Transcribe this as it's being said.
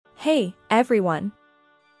Hey, everyone.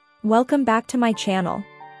 Welcome back to my channel.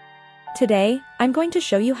 Today, I'm going to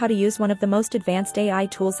show you how to use one of the most advanced AI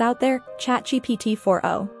tools out there, ChatGPT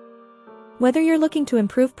 4.0. Whether you're looking to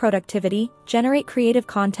improve productivity, generate creative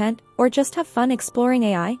content, or just have fun exploring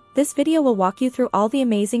AI, this video will walk you through all the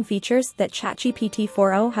amazing features that ChatGPT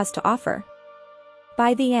 4.0 has to offer.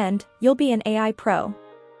 By the end, you'll be an AI pro.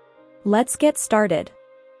 Let's get started.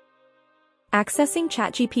 Accessing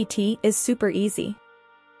ChatGPT is super easy.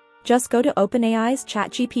 Just go to OpenAI's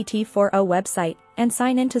ChatGPT 4.0 website and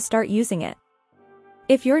sign in to start using it.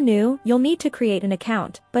 If you're new, you'll need to create an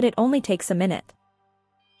account, but it only takes a minute.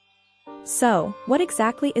 So, what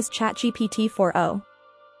exactly is ChatGPT 4.0?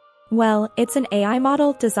 Well, it's an AI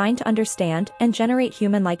model designed to understand and generate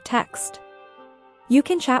human-like text. You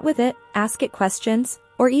can chat with it, ask it questions,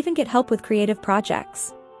 or even get help with creative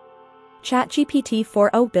projects. ChatGPT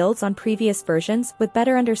 4.0 builds on previous versions with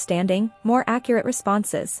better understanding, more accurate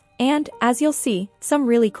responses, and, as you'll see, some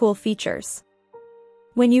really cool features.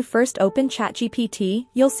 When you first open ChatGPT,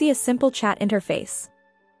 you'll see a simple chat interface.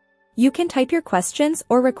 You can type your questions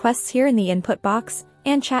or requests here in the input box,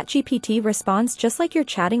 and ChatGPT responds just like you're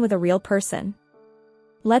chatting with a real person.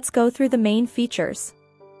 Let's go through the main features.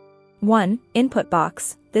 1. Input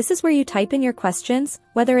box. This is where you type in your questions,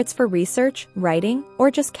 whether it's for research, writing, or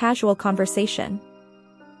just casual conversation.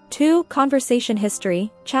 2. Conversation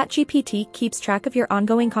history. ChatGPT keeps track of your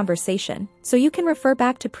ongoing conversation, so you can refer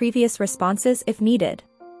back to previous responses if needed.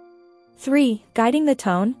 3. Guiding the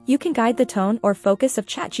tone. You can guide the tone or focus of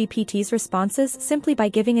ChatGPT's responses simply by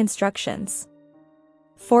giving instructions.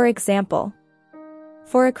 For example,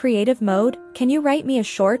 for a creative mode, can you write me a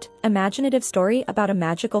short, imaginative story about a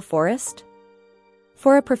magical forest?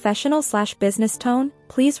 For a professional/business tone,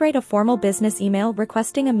 please write a formal business email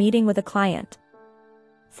requesting a meeting with a client.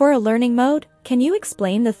 For a learning mode, can you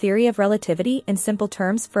explain the theory of relativity in simple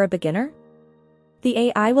terms for a beginner? The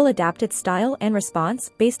AI will adapt its style and response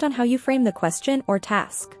based on how you frame the question or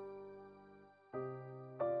task.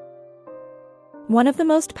 One of the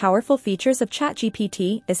most powerful features of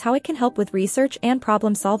ChatGPT is how it can help with research and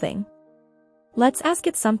problem solving. Let's ask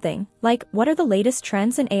it something, like, what are the latest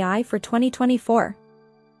trends in AI for 2024?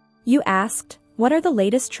 You asked, what are the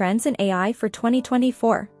latest trends in AI for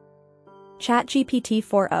 2024? ChatGPT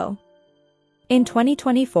 4.0. In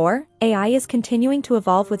 2024, AI is continuing to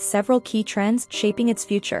evolve with several key trends shaping its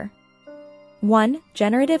future. 1.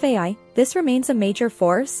 Generative AI. This remains a major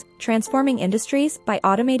force, transforming industries by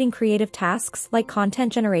automating creative tasks like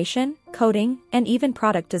content generation, coding, and even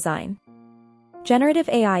product design. Generative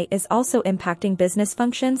AI is also impacting business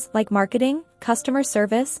functions like marketing, customer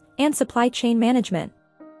service, and supply chain management.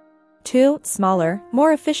 2. Smaller,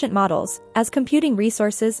 more efficient models. As computing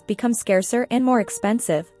resources become scarcer and more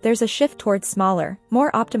expensive, there's a shift towards smaller,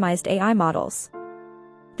 more optimized AI models.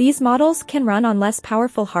 These models can run on less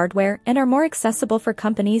powerful hardware and are more accessible for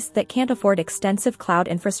companies that can't afford extensive cloud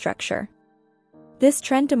infrastructure. This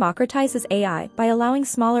trend democratizes AI by allowing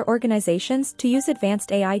smaller organizations to use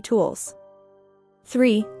advanced AI tools.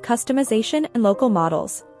 3. Customization and local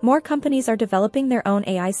models. More companies are developing their own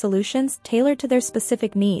AI solutions tailored to their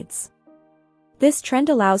specific needs. This trend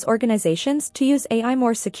allows organizations to use AI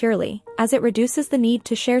more securely, as it reduces the need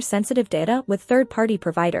to share sensitive data with third-party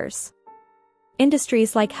providers.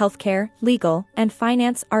 Industries like healthcare, legal, and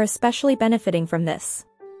finance are especially benefiting from this.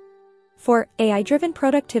 For AI-driven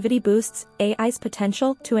productivity boosts, AI's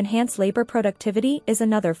potential to enhance labor productivity is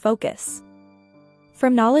another focus.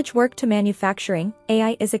 From knowledge work to manufacturing,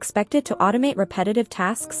 AI is expected to automate repetitive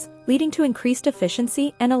tasks, leading to increased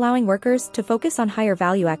efficiency and allowing workers to focus on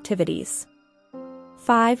higher-value activities.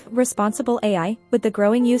 5. Responsible AI. With the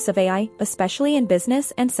growing use of AI, especially in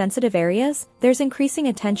business and sensitive areas, there's increasing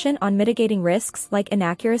attention on mitigating risks like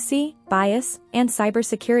inaccuracy, bias, and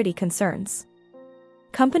cybersecurity concerns.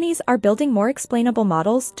 Companies are building more explainable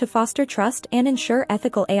models to foster trust and ensure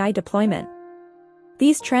ethical AI deployment.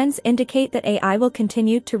 These trends indicate that AI will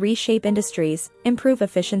continue to reshape industries, improve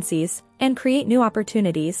efficiencies, and create new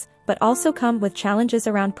opportunities, but also come with challenges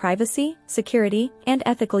around privacy, security, and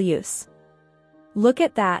ethical use. Look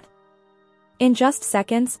at that. In just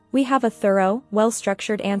seconds, we have a thorough,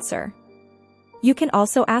 well-structured answer. You can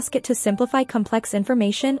also ask it to simplify complex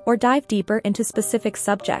information or dive deeper into specific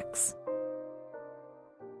subjects.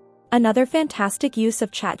 Another fantastic use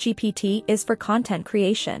of ChatGPT is for content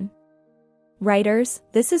creation. Writers,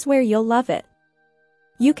 this is where you'll love it.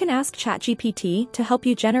 You can ask ChatGPT to help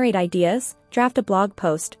you generate ideas, draft a blog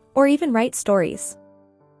post, or even write stories.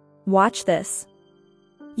 Watch this.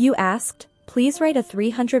 You asked, please write a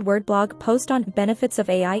 300-word blog post on benefits of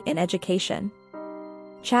AI in education.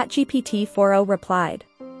 ChatGPT 4.0 replied,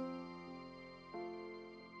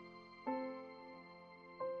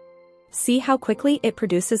 See how quickly it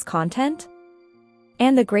produces content?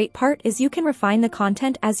 And the great part is you can refine the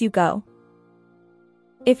content as you go.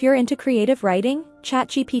 If you're into creative writing,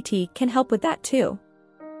 ChatGPT can help with that too.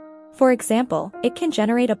 For example, it can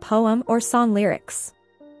generate a poem or song lyrics.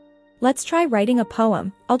 Let's try writing a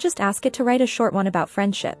poem. I'll just ask it to write a short one about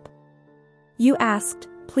friendship. You asked,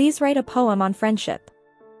 please write a poem on friendship.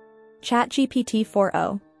 ChatGPT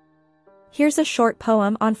 4o. Here's a short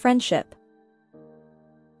poem on friendship.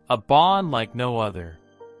 A bond like no other.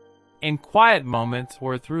 In quiet moments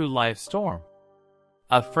or through life's storm,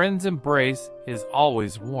 a friend's embrace is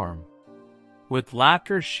always warm. With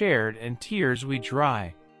laughter shared and tears we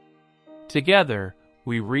dry, together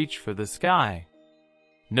we reach for the sky.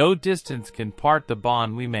 No distance can part the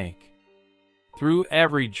bond we make. Through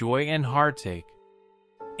every joy and heartache,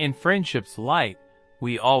 in friendship's light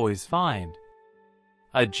we always find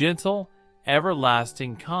a gentle,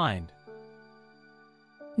 everlasting kind.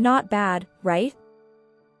 Not bad, right?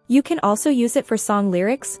 You can also use it for song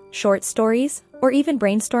lyrics, short stories, or even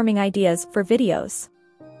brainstorming ideas for videos.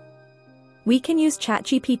 We can use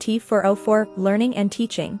ChatGPT 4o for learning and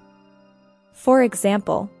teaching. For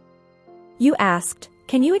example, you asked,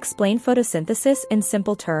 can you explain photosynthesis in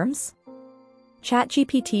simple terms?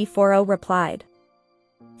 ChatGPT 4o replied,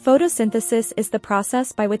 photosynthesis is the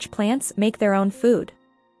process by which plants make their own food.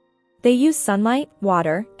 They use sunlight,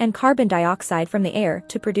 water, and carbon dioxide from the air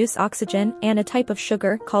to produce oxygen and a type of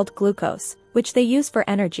sugar called glucose, which they use for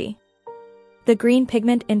energy. The green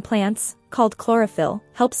pigment in plants, called chlorophyll,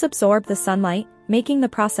 helps absorb the sunlight, making the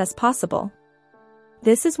process possible.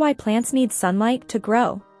 This is why plants need sunlight to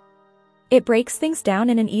grow. It breaks things down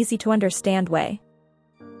in an easy-to-understand way.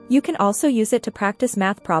 You can also use it to practice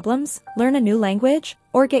math problems, learn a new language,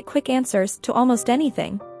 or get quick answers to almost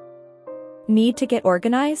anything. Need to get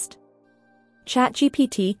organized?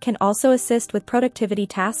 ChatGPT can also assist with productivity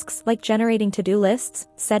tasks like generating to-do lists,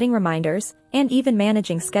 setting reminders, and even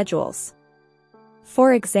managing schedules.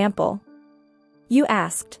 For example, you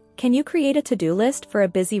asked, can you create a to-do list for a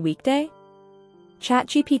busy weekday?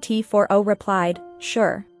 ChatGPT 4o replied,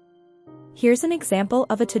 sure. Here's an example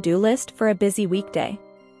of a to-do list for a busy weekday.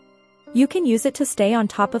 You can use it to stay on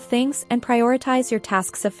top of things and prioritize your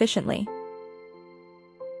tasks efficiently.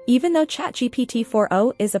 Even though ChatGPT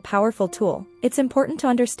 4o is a powerful tool, it's important to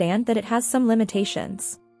understand that it has some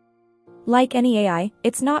limitations. Like any AI,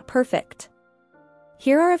 it's not perfect.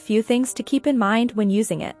 Here are a few things to keep in mind when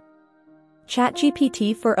using it.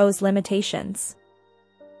 ChatGPT 4o's limitations.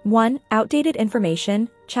 1. Outdated information.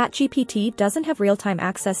 ChatGPT doesn't have real-time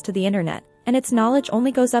access to the internet, and its knowledge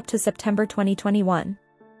only goes up to September 2021.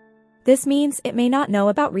 This means it may not know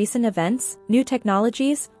about recent events, new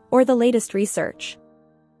technologies, or the latest research.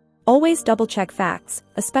 Always double-check facts,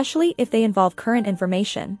 especially if they involve current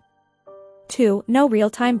information. 2. No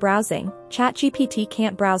real-time browsing. ChatGPT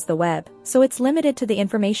can't browse the web, so it's limited to the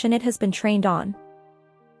information it has been trained on.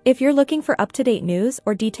 If you're looking for up-to-date news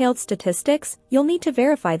or detailed statistics, you'll need to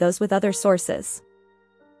verify those with other sources.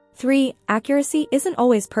 3. Accuracy isn't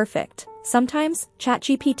always perfect. Sometimes,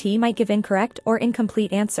 ChatGPT might give incorrect or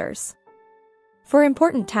incomplete answers. For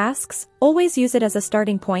important tasks, always use it as a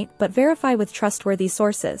starting point but verify with trustworthy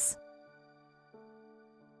sources.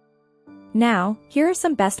 Now, here are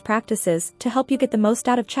some best practices to help you get the most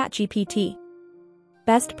out of ChatGPT.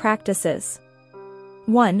 Best practices.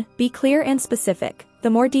 1. Be clear and specific. The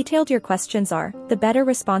more detailed your questions are, the better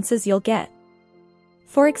responses you'll get.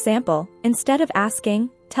 For example, instead of asking,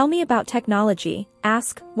 tell me about technology,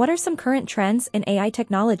 ask, what are some current trends in AI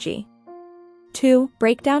technology? 2.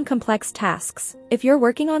 Break down complex tasks. If you're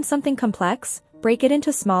working on something complex, break it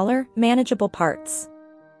into smaller, manageable parts.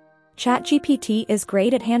 ChatGPT is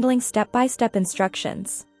great at handling step-by-step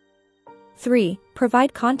instructions. 3.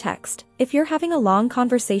 Provide context. If you're having a long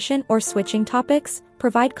conversation or switching topics,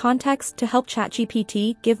 provide context to help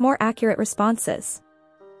ChatGPT give more accurate responses.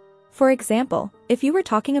 For example, if you were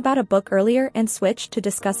talking about a book earlier and switched to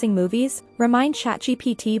discussing movies, remind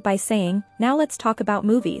ChatGPT by saying, now let's talk about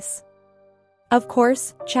movies. Of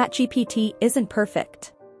course, ChatGPT isn't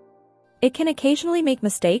perfect. It can occasionally make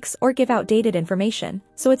mistakes or give outdated information,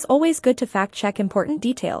 so it's always good to fact-check important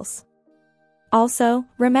details. Also,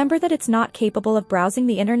 remember that it's not capable of browsing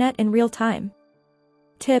the internet in real time.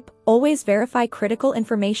 Tip: always verify critical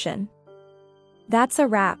information. That's a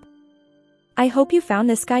wrap. I hope you found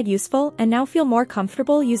this guide useful and now feel more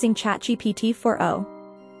comfortable using ChatGPT 4o.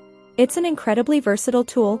 It's an incredibly versatile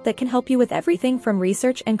tool that can help you with everything from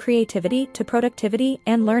research and creativity to productivity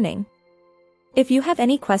and learning. If you have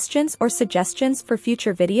any questions or suggestions for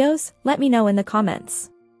future videos, let me know in the comments.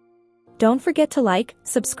 Don't forget to like,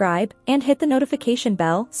 subscribe, and hit the notification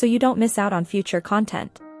bell so you don't miss out on future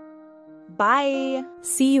content. Bye!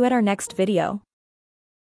 See you at our next video.